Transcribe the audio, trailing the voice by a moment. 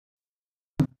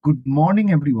Good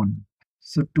morning, everyone.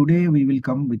 So today we will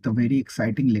come with a very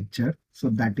exciting lecture.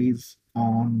 So that is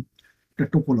on the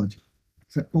topology.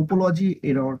 So topology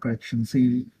error correction.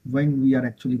 See, when we are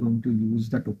actually going to use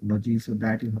the topology, so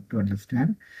that you have to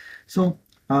understand. So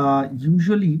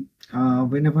usually,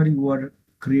 whenever you are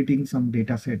creating some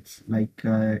data sets, like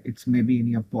it's maybe in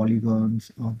your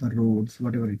polygons or the roads,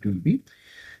 whatever it will be.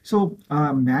 So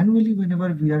manually,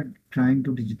 whenever we are trying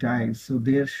to digitize, so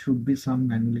there should be some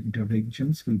manual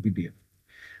interventions will be there.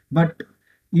 But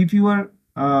if you are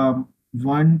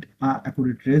want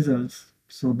accurate results,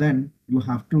 so then you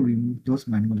have to remove those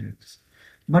manual errors.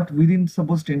 But within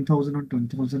suppose 10,000 or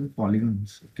 20,000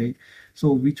 polygons, okay,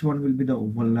 so which one will be the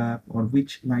overlap or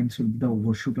which lines will be the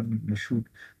overshoot and undershoot?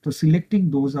 So selecting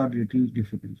those are little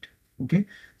difficult. Okay,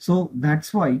 so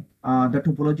that's why the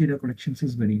topology error corrections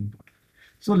is very important.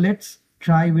 So let's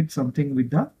try with something with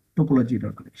the topology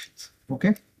error corrections.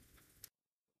 Okay,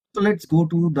 so let's go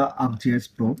to the ArcGIS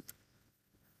Pro.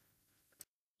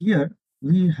 Here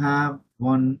we have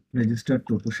one registered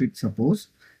topo sheet, suppose,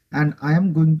 and I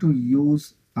am going to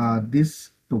use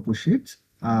this topo sheets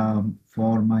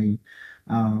for my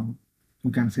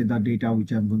you can say the data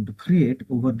which I'm going to create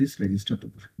over this registered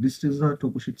topo sheet. This is the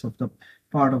topo sheets of the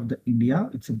part of the India.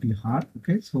 It's a Bihar.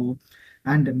 Okay, so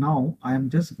and now I am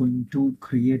just going to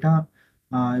create a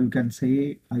you can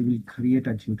say I will create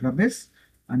a geodata.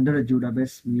 Under a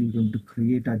geodata, we will going to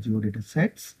create a geodata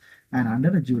sets, and under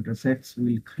the geodata sets,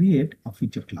 we'll create a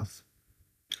feature class.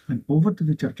 And over the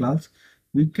feature class,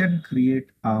 we can create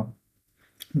a,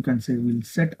 you can say we'll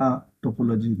set a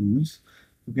topology rules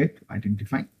to get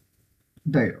identify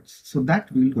the errors. So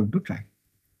that we're going to try.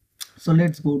 So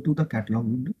let's go to the catalog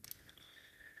window,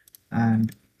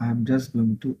 and I'm just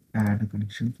going to add a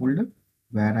connection folder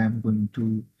where I'm going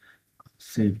to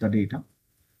save the data.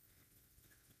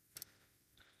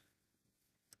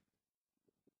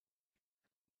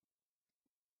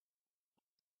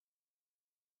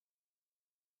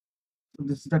 So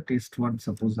this is the test one.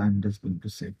 Suppose I'm just going to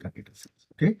save the data sets.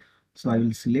 Okay. So I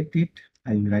will select it.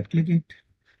 I will right click it.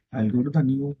 I'll go to the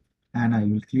new and I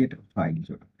will create a file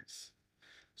geodabase.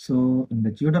 So in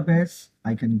the geodabase,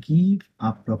 I can give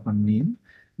a proper name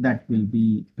that will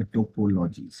be the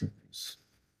topology. Suppose.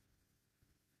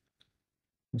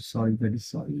 Oh, sorry, very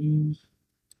sorry.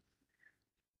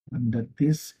 Under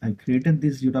this, I created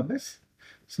this geodabase.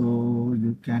 So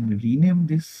you can rename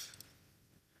this.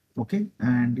 Okay.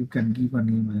 And you can give a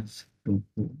name as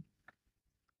topo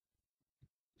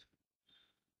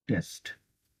test.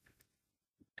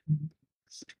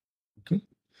 Okay.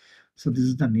 So this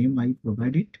is the name I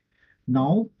provided.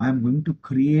 Now I'm going to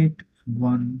create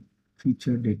one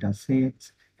feature data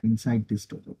sets inside this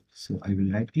total. So I will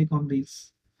right click on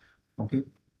this. Okay.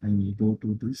 I will go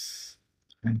to this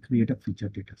and create a feature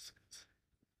data sets.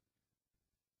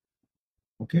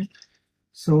 Okay.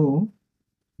 So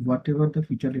whatever the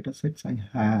feature data sets I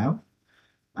have,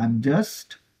 I'm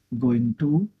just going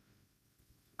to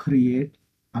create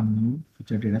a new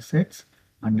feature data sets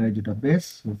under a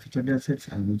database. So feature data sets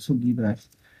I will also give as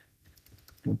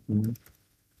topo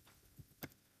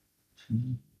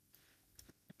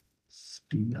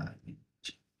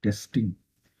testing.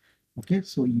 Okay,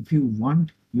 so if you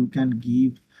want, you can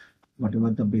give whatever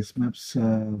the base maps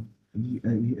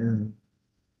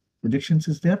projections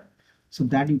is there, so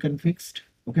that you can fix.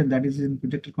 Okay, that is in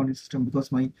projected coordinate system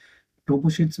because my topo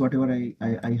sheets, whatever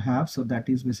I have, so that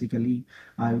is basically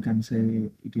you can say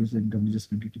it is in WGS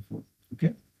 2024.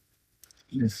 Okay,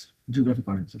 yes, geographic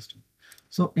coordinate system.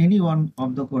 So any one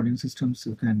of the coordinate systems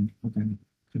you can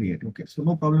create. Okay, so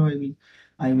no problem.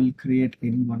 I will create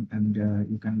any one and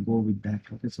you can go with that.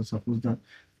 Okay, so suppose the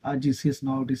GCS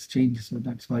now it is changed, so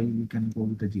that's why we can go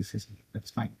with the GCS. That's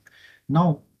fine.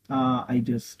 Now I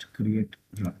just create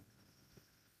run.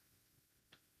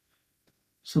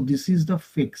 So this is the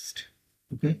fixed.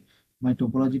 Okay, my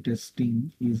topology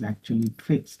testing is actually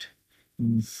fixed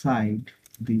inside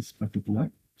this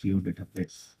particular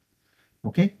geodatabase.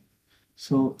 Okay,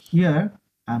 so here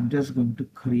I'm just going to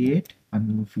create a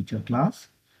new feature class,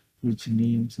 which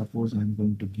name suppose I'm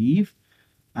going to give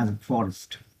as a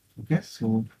forest. Okay,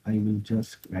 so I will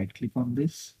just right click on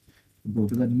this, go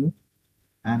to the new,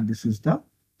 and this is the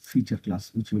feature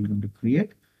class which we're going to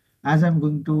create. As I'm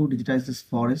going to digitize this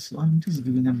forest, so I'm just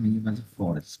giving a name as a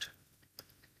forest.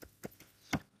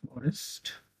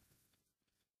 Forest.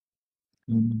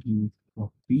 And you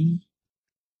copy,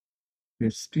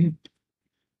 paste it,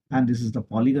 and this is the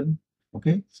polygon.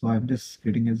 Okay, so I'm just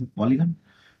creating as a polygon.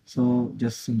 So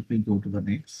just simply go to the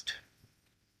next.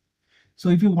 So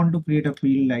if you want to create a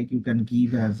field, like you can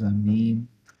give as a name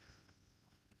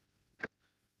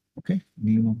Okay,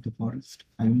 name of the forest.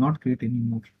 I will not create any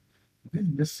more. Okay,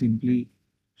 just simply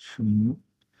showing you.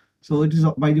 So it is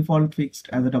by default fixed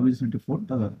as a W74,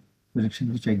 the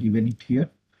projection which I given it here.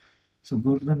 So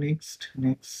go to the next,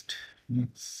 next,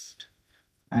 next,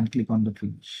 and click on the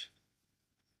finish.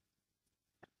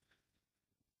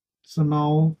 So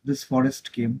now this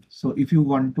forest came. So if you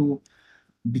want to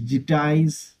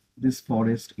digitize this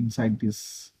forest inside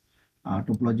this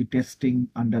topology testing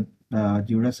under the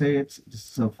datasets,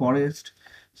 this is a forest.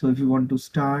 So if you want to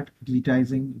start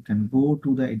digitizing, you can go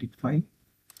to the edit file,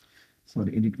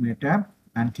 sorry, edit media tab,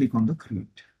 and click on the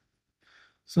create.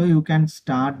 So you can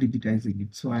start digitizing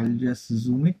it. So I'll just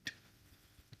zoom it,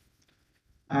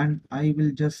 and I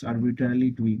will just arbitrarily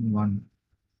doing one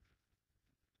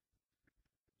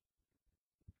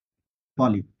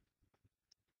poly.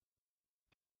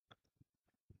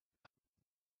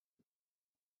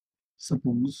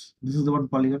 Suppose this is the one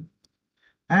polygon,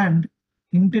 and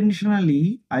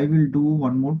intentionally I will do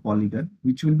one more polygon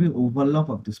which will be overlap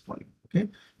of this polygon. Okay,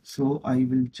 so I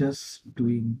will just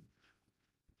doing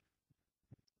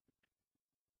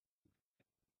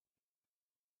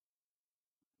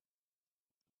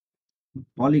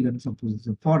polygon, suppose it's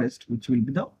a forest, which will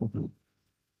be the overlap.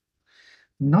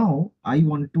 Now I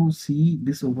want to see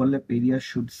this overlap area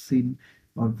should seen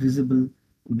or visible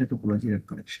in the topology error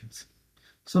corrections.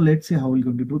 So let's see how we're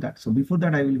going to do that. So before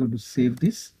that, I will going to save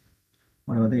this,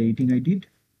 whatever the editing I did.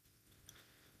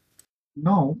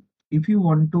 Now, if you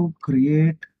want to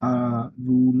create a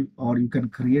rule, or you can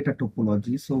create a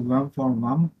topology, so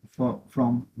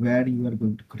from where you are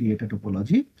going to create a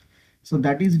topology. So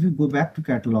that is, if you go back to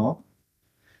catalog,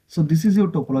 so this is your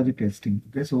topology testing.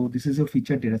 Okay, so this is your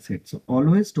feature data set. So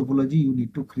always topology you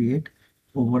need to create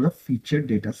over the feature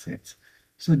data sets.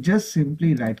 So just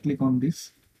simply right click on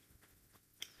this.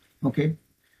 Okay,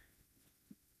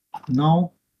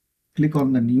 now click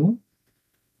on the new,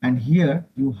 and here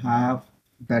you have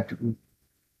that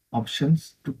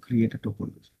options to create a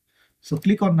topology. So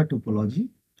click on the topology.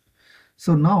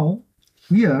 So now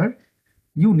here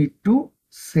you need to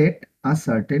set a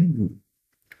certain rule.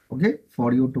 Okay,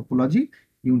 for your topology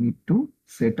you need to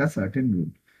set a certain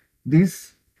rule.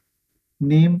 This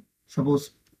name, suppose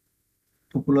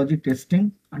topology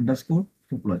testing underscore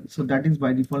topology. So that is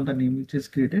by default the name which is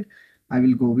created. I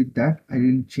will go with that. I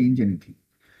didn't change anything.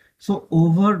 So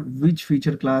over which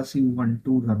feature class you want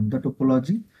to run the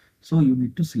topology, so you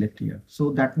need to select here.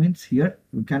 So that means here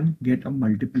you can get a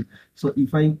multiple. So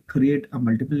if I create a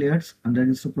multiple layers under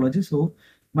this topology, so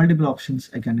multiple options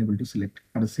I can able to select.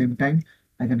 At the same time,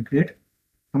 I can create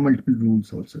a multiple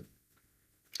rules also.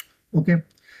 Okay,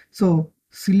 so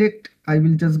select, I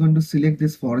will just going to select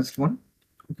this forest one.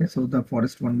 Okay, so the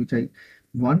forest one which I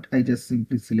want, I just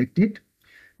simply select it.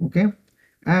 Okay,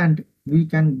 and we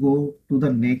can go to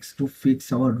the next to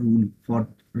fix our rule for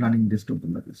running this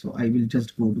topology. So I will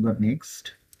just go to the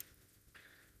next.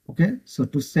 Okay, so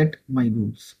to set my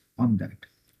rules on that.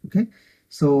 Okay,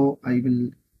 so I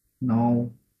will now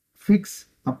fix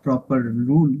a proper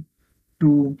rule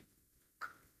to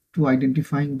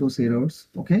identifying those errors.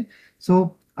 Okay,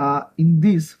 so in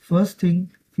this first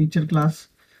thing, feature class,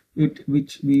 it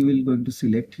which we will going to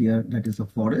select here, that is a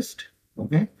forest.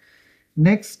 Okay,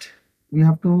 next we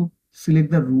have to select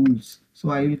the rules. So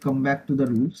I will come back to the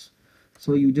rules.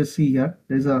 So you just see here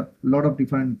there's a lot of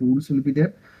different rules will be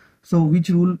there. So which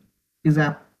rule is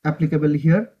applicable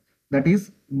here? That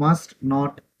is must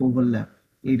not overlap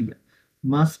area,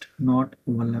 must not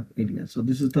overlap area. So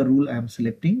this is the rule I am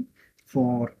selecting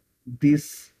for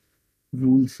this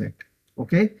rule set.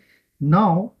 Okay,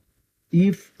 now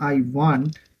if I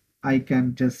want, I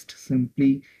can just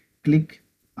simply click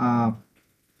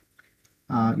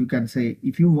you can say,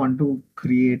 if you want to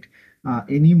create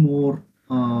any more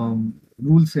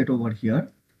rule set over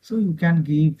here, so you can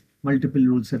give multiple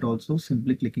rule set also,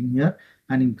 simply clicking here,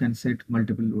 and you can set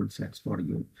multiple rule sets for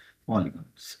your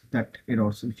polygons that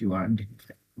errors which you are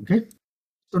identifying. Okay,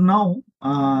 so now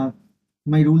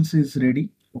my rules is ready.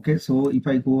 Okay, so if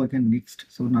I go again next,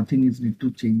 so nothing is need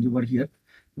to change over here.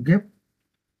 Okay,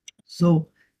 so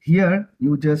here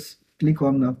you just click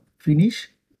on the finish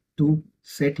to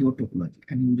set your topology,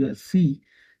 and you just see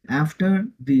after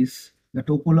this the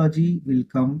topology will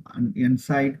come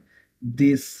inside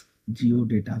this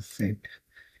geodata set.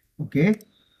 Okay,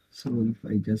 so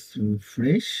if I just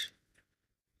refresh,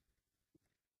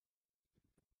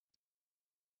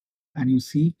 and you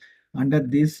see under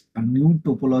this a new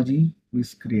topology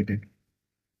is created.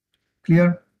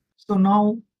 Clear? So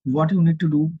now what you need to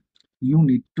do, you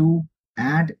need to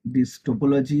add this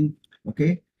topology,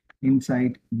 okay,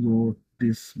 inside your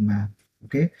this map.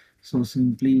 Okay, so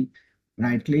simply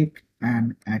right click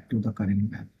and add to the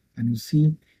current map. and you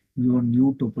see your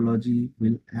new topology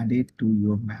will add it to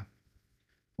your map.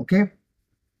 Okay,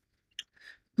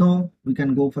 so we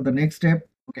can go for the next step.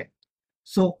 Okay,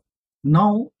 so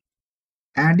now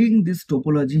adding this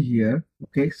topology here.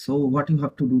 Okay, so what you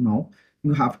have to do now,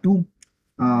 you have to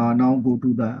now go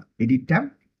to the edit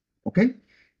tab. Okay,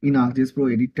 in ArcGIS Pro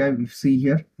edit tab, you see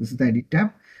here, this is the edit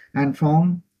tab, and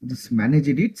from this manage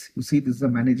edits, you see this is the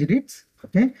manage edits.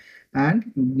 Okay,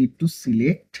 and you need to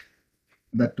select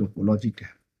the topology tab.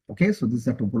 Okay, so this is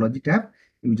the topology tab.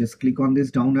 You just click on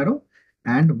this down arrow,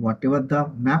 and whatever the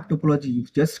map topology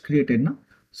you've just created now,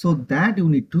 so that you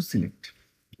need to select.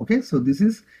 Okay, so this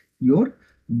is your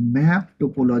map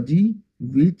topology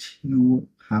which you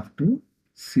have to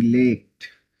select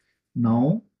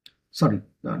now. Sorry,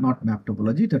 not map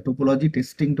topology, the topology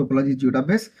testing topology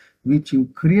database which you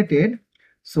created,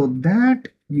 so that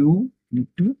you need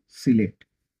to select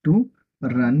to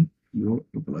run your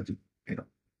topology.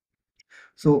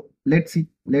 So let's see,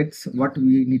 let's what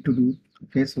we need to do.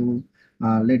 Okay, so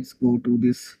let's go to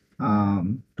this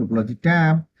topology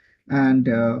tab, and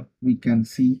we can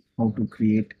see how to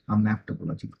create a map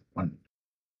topology one.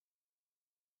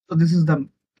 So this is the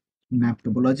map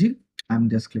topology. I'm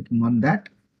just clicking on that.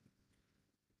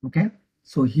 Okay,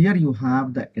 so here you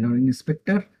have the error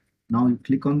inspector. Now you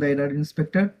click on the error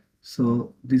inspector,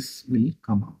 so this will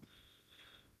come up.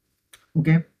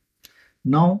 Okay,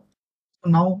 now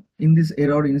in this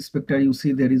error inspector, you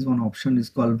see there is one option is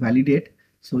called validate.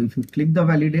 So if you click the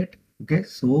validate, okay,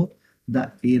 so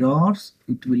the errors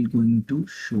it will going to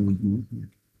show you here.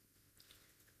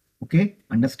 Okay,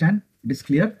 understand? It is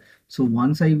clear. So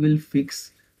once I will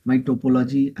fix my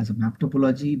topology as a map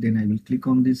topology, then I will click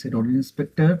on this error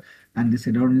inspector, and this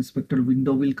error inspector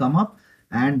window will come up,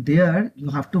 and there you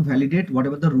have to validate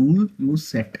whatever the rule you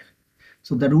set.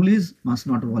 So the rule is must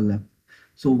not overlap.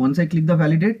 So once I click the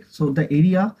validate, so the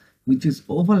area which is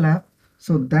overlap,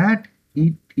 so that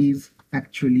it is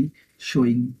actually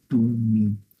showing to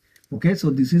me. Okay, so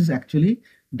this is actually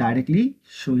directly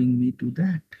showing me to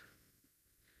that.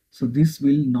 So this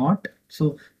will not,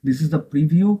 so this is the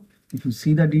preview. If you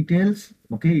see the details,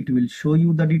 okay, it will show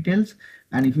you the details,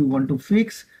 and if you want to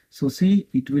fix, so see,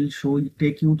 it will show,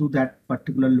 take you to that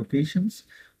particular locations.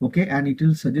 Okay, and it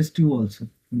will suggest you also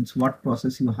means what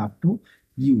process you have to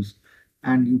use,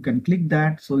 and you can click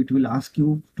that. So it will ask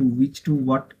you to which to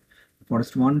what,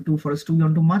 forest 1 to forest 2 you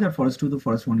want to merge, or forest 2 to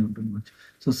forest 1 you want to merge.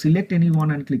 So select any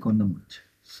one and click on the merge.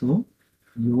 So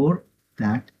your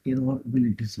that error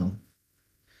will dissolve.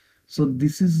 So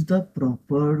this is the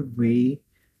proper way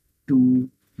to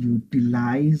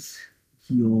utilize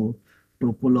your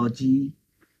topology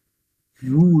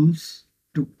rules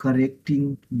to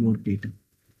correcting your data.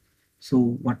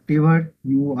 So whatever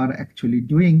you are actually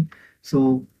doing,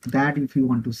 so that if you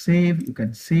want to save, you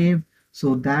can save,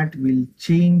 so that will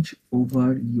change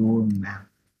over your map.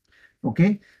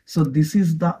 Okay, so this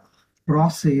is the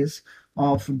process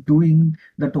of doing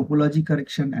the topology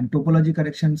correction, and topology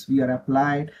corrections we are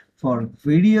applied for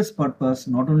various purpose,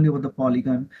 not only over the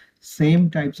polygon. Same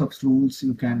types of rules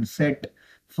you can set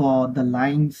for the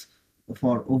lines,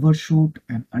 for overshoot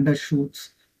and undershoots.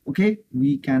 Okay,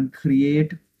 we can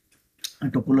create a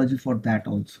topology for that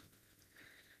also.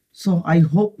 So I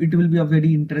hope it will be a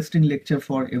very interesting lecture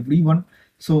for everyone.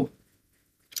 So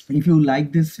if you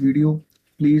like this video,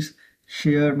 please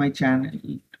share my channel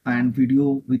and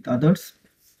video with others,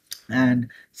 and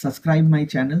subscribe my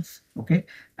channels. Okay,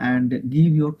 and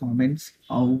give your comments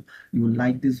how you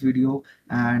like this video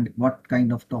and what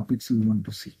kind of topics you want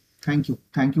to see. Thank you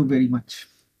very much.